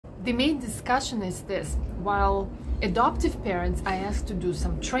The main discussion is this: while adoptive parents are asked to do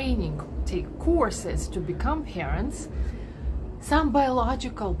some training, take courses to become parents, some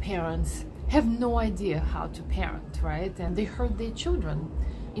biological parents have no idea how to parent, right? And they hurt their children,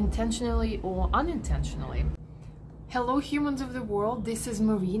 intentionally or unintentionally. Hello humans of the world, this is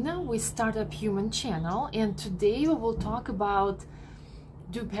Marina with Startup Human channel, and today we will talk about,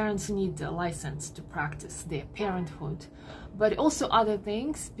 do parents need a license to practice their parenthood, but also other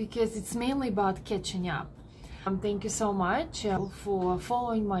things, because it's mainly about catching up. Thank you so much for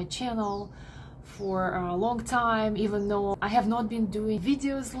following my channel for a long time, even though I have not been doing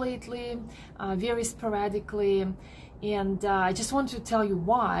videos lately, very sporadically, and I just want to tell you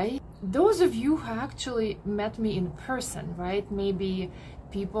why. Those of you who actually met me in person, right? Maybe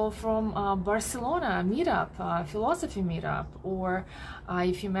people from Barcelona meetup, philosophy meetup, or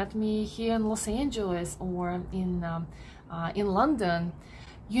if you met me here in Los Angeles or in London,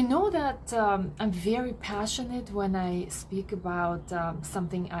 you know that I'm very passionate when I speak about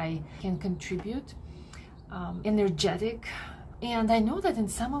something I can contribute, energetic, and I know that in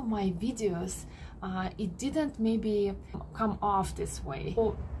some of my videos it didn't maybe come off this way.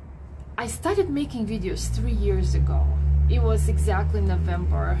 So I started making videos 3 years ago. It was exactly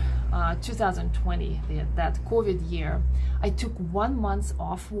November 2020, that COVID year. I took 1 month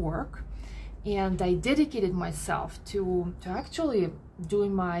off work and I dedicated myself to actually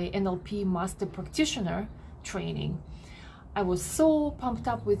doing my NLP Master Practitioner training. I was so pumped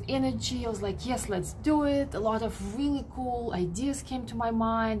up with energy. I was like, yes, let's do it. A lot of really cool ideas came to my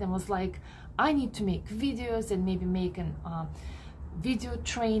mind. I was like, I need to make videos and maybe make an video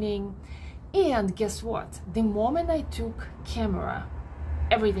training. And guess what? The moment I took camera,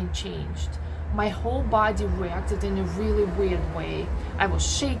 everything changed. My whole body reacted in a really weird way. I was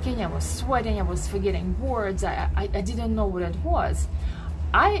shaking, I was sweating, I was forgetting words. I didn't know what it was.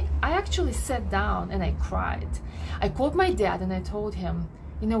 I actually sat down and I cried. I called my dad and I told him,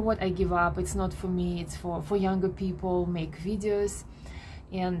 you know what, I give up. It's not for me. It's for younger people, make videos.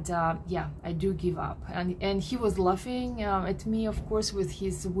 And yeah, I do give up. And he was laughing at me, of course, with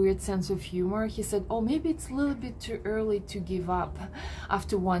his weird sense of humor. He said, oh, maybe it's a little bit too early to give up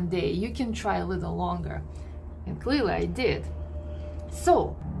after one day. You can try a little longer. And clearly I did.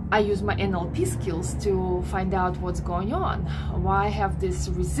 So I used my NLP skills to find out what's going on, why I have this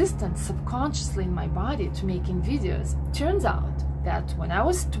resistance subconsciously in my body to making videos. Turns out that when I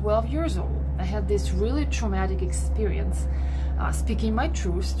was 12 years old, I had this really traumatic experience speaking my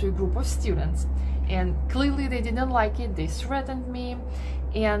truth to a group of students, and clearly they didn't like it. They threatened me,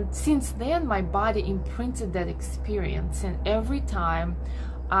 and since then my body imprinted that experience, and every time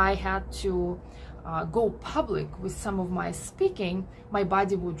I had to go public with some of my speaking, my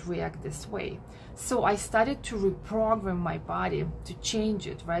body would react this way. So I started to reprogram my body to change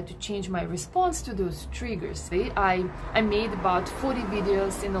it, right? To change my response to those triggers. I made about 40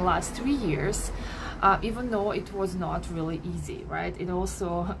 videos in the last 3 years, even though it was not really easy, right? It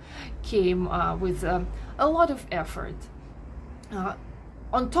also came with a lot of effort.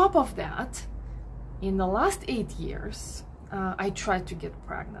 On top of that, in the last 8 years, I tried to get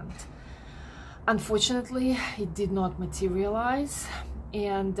pregnant. Unfortunately, it did not materialize,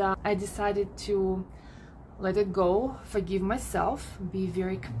 and I decided to let it go, forgive myself, be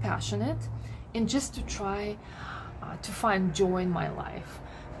very compassionate, and just to try to find joy in my life,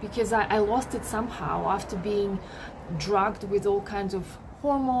 because I lost it somehow after being drugged with all kinds of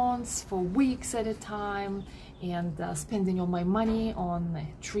hormones for weeks at a time, and spending all my money on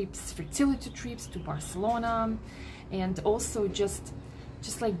trips, fertility trips to Barcelona, and also just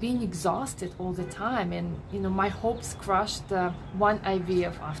like being exhausted all the time, and you know, my hopes crushed one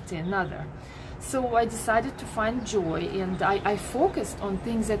IVF after another. So I decided to find joy, and I focused on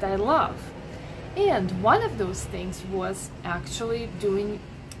things that I love, and one of those things was actually doing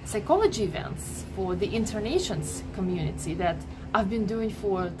psychology events for the internations community that I've been doing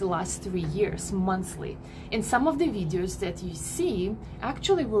for the last 3 years, monthly. And some of the videos that you see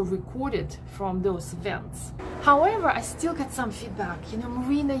actually were recorded from those events. However, I still got some feedback. You know,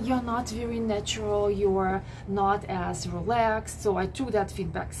 Marina, you're not very natural, you're not as relaxed. So I took that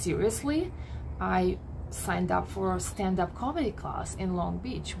feedback seriously. I signed up for a stand-up comedy class in Long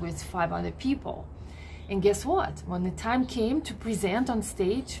Beach with 5 other people. And guess what? When the time came to present on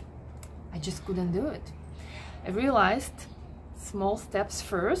stage, I just couldn't do it. I realized small steps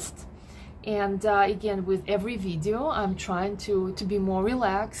first, and again, with every video I'm trying to be more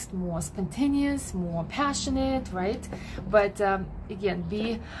relaxed, more spontaneous, more passionate, right? But again,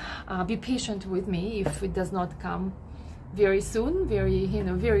 be patient with me if it does not come very soon,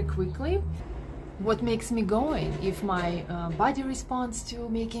 very quickly. what makes me going, if my body responds to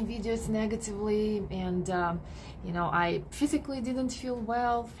making videos negatively, and you know, I physically didn't feel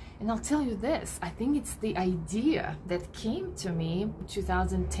well. And I'll tell you this, I think it's the idea that came to me in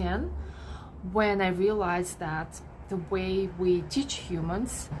 2010 when I realized that the way we teach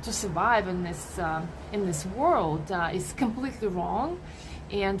humans to survive in this world is completely wrong,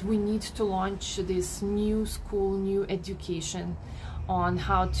 and we need to launch this new school, new education on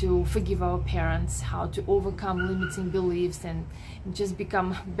how to forgive our parents, how to overcome limiting beliefs, and just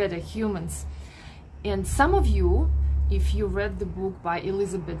become better humans. And some of you, if you read the book by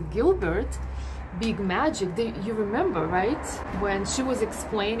Elizabeth Gilbert, Big Magic, you remember, right? When she was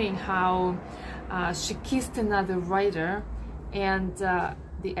explaining how she kissed another writer, and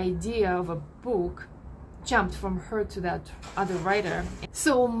the idea of a book jumped from her to that other writer.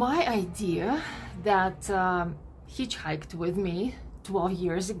 So my idea that hitchhiked with me 12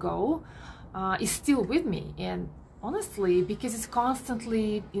 years ago is still with me, and honestly, because it's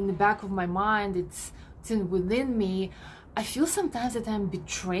constantly in the back of my mind, it's within me, I feel sometimes that I'm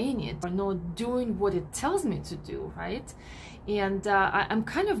betraying it or not doing what it tells me to do, right? And I'm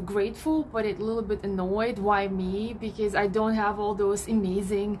kind of grateful, but a little bit annoyed. Why me? Because I don't have all those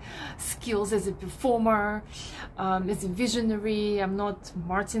amazing skills as a performer, as a visionary. I'm not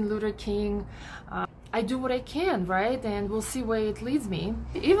Martin Luther King. I do what I can, right? And we'll see where it leads me.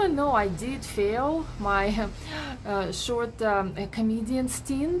 Even though I did fail my short comedian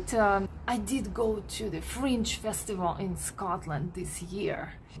stint, I did go to the Fringe Festival in Scotland this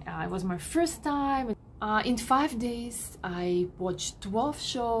year. It was my first time. In 5 days, I watched 12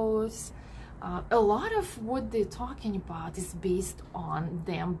 shows. A lot of what they're talking about is based on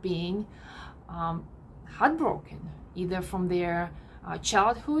them being heartbroken, either from their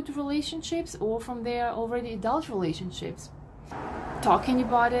childhood relationships or from their already adult relationships. Talking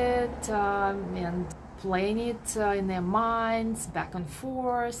about it and playing it in their minds back and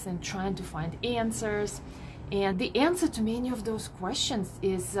forth and trying to find answers. And the answer to many of those questions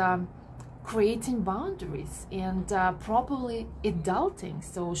is creating boundaries and properly adulting,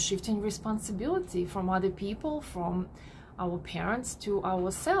 so shifting responsibility from other people, from our parents to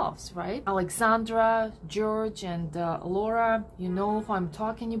ourselves, right? Alexandra, George, and Laura, you know who I'm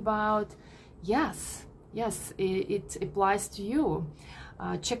talking about. Yes, it applies to you.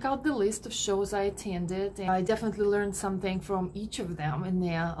 Check out the list of shows I attended, and I definitely learned something from each of them in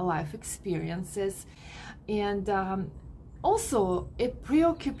their life experiences. And also a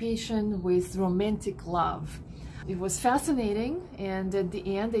preoccupation with romantic love. It was fascinating, and at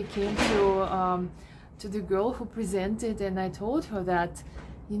the end I came to the girl who presented, and I told her that,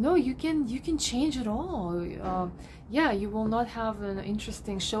 you know, you can change it all. Yeah, you will not have an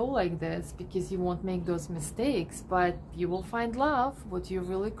interesting show like this because you won't make those mistakes, but you will find love, what you're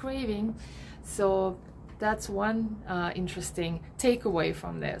really craving. So that's one interesting takeaway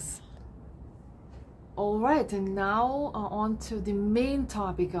from this. All right, and now on to the main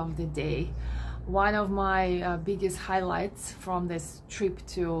topic of the day. One of my biggest highlights from this trip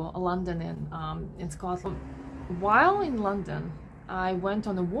to London in Scotland. While in London, I went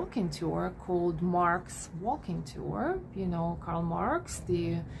on a walking tour called Marx Walking Tour. You know Karl Marx,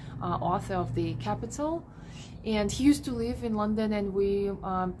 the author of The Capital. And he used to live in London, and we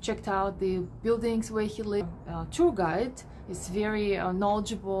checked out the buildings where he lived. Tour guide is very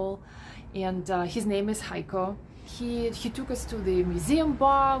knowledgeable, and his name is Heiko. He took us to the museum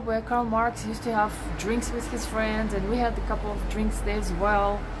bar where Karl Marx used to have drinks with his friends, and we had a couple of drinks there as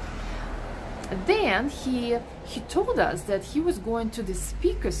well. Then he told us that he was going to the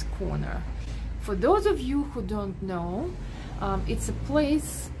Speaker's Corner. For those of you who don't know, it's a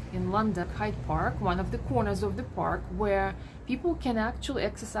place in London, Hyde Park, one of the corners of the park, where people can actually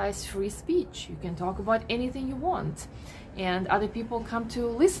exercise free speech. You can talk about anything you want, and other people come to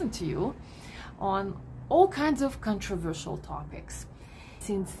listen to you on all kinds of controversial topics.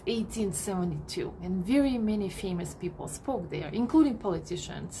 Since 1872, and very many famous people spoke there, including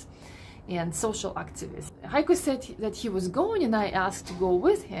politicians and social activists. Heiko said that he was going, and I asked to go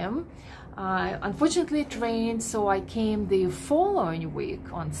with him. Unfortunately it rained, so I came the following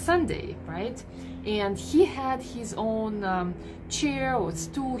week on Sunday, right? And he had his own chair or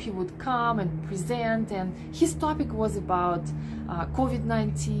stool. He would come and present, and his topic was about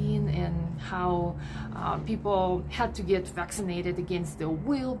COVID-19 and how people had to get vaccinated against their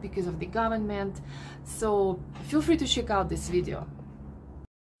will because of the government. So feel free to check out this video.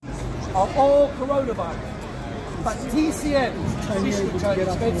 Are all coronavirus, but TCM, traditional Chinese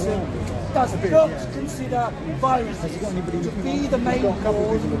medicine, does not consider viruses to be the main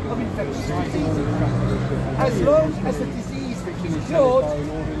cause of infectious diseases. As long as the disease cured,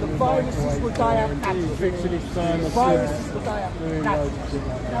 the viruses will die out naturally. The viruses will die out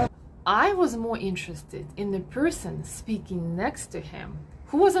naturally. I was more interested in the person speaking next to him,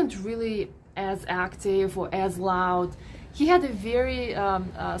 who wasn't really as active or as loud. He had a very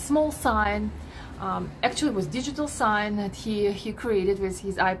small sign, actually it was a digital sign that he created with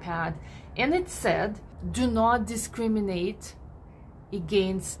his iPad, and it said, "Do not discriminate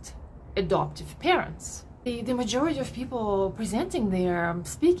against adoptive parents." The majority of people presenting there,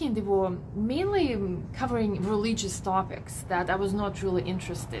 speaking, they were mainly covering religious topics that I was not really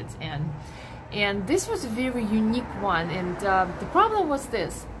interested in. And this was a very unique one, and the problem was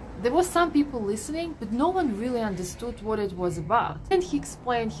this. There were some people listening, but no one really understood what it was about. And he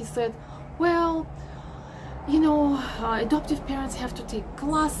explained, he said, well, you know, adoptive parents have to take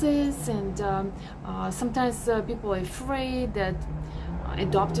classes, and sometimes people are afraid that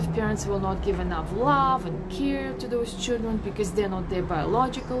adoptive parents will not give enough love and care to those children because they're not their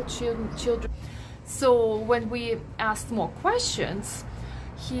biological children. So when we asked more questions,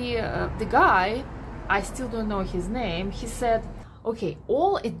 the guy, I still don't know his name, he said, okay,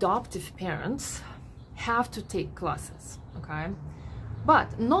 all adoptive parents have to take classes, okay?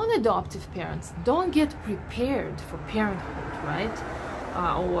 But non-adoptive parents don't get prepared for parenthood, right?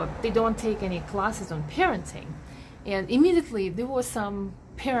 Or they don't take any classes on parenting. And immediately there were some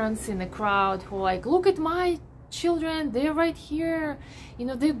parents in the crowd who were like, look at my children, they're right here, you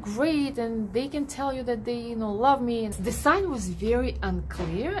know, they're great, and they can tell you that they, you know, love me. And the sign was very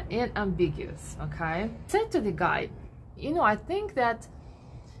unclear and ambiguous, okay? I said to the guy, you know, I think that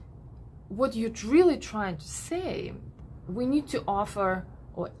what you're really trying to say, we need to offer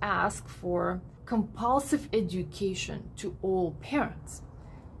or ask for compulsive education to all parents.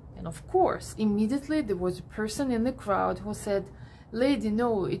 And of course, immediately there was a person in the crowd who said, lady,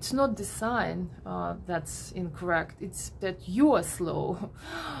 no, it's not the sign that's incorrect, it's that you are slow.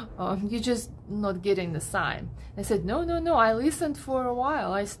 You're just not getting the sign. I said, no, I listened for a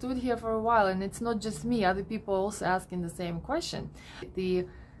while, I stood here for a while, and it's not just me, other people also asking the same question. The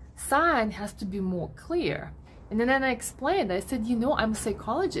sign has to be more clear. And then I explained, I said, you know, I'm a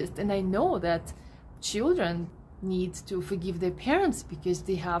psychologist, and I know that children need to forgive their parents because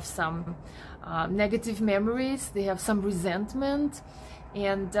they have some negative memories, they have some resentment,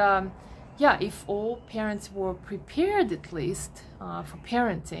 and yeah, if all parents were prepared at least for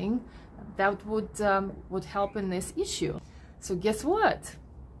parenting, that would help in this issue. So guess what?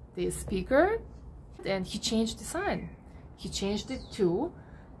 The speaker, and he changed the sign. He changed it to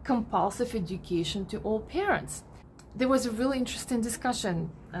compulsive education to all parents. There was a really interesting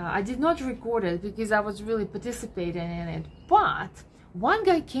discussion. I did not record it because I was really participating in it, but one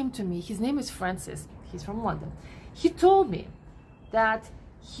guy came to me, his name is Francis, he's from London. He told me that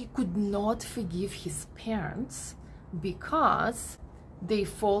he could not forgive his parents because they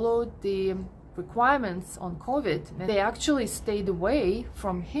followed the requirements on COVID. They actually stayed away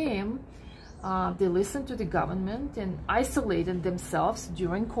from him. They listened to the government and isolated themselves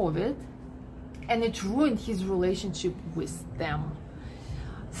during COVID, and it ruined his relationship with them.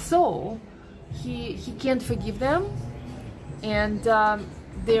 So he can't forgive them, and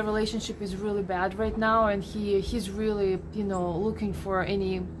their relationship is really bad right now, and he's really, you know, looking for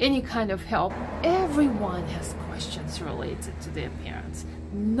any kind of help. Everyone has questions related to their parents,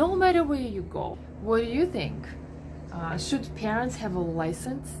 no matter where you go. What do you think? Should parents have a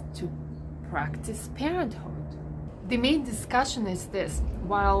license to practice parenthood? The main discussion is this: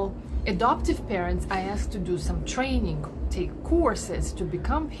 while adoptive parents are asked to do some training, take courses to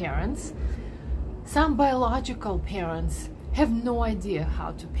become parents, some biological parents have no idea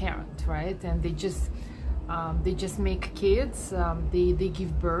how to parent, right? And they just make kids, they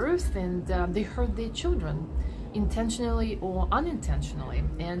give birth, and they hurt their children, intentionally or unintentionally.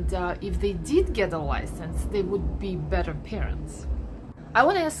 And if they did get a license, they would be better parents. I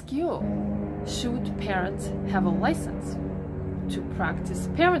want to ask you, should parents have a license to practice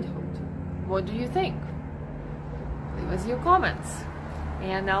parenthood? What do you think? Leave us your comments,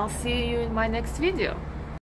 and I'll see you in my next video.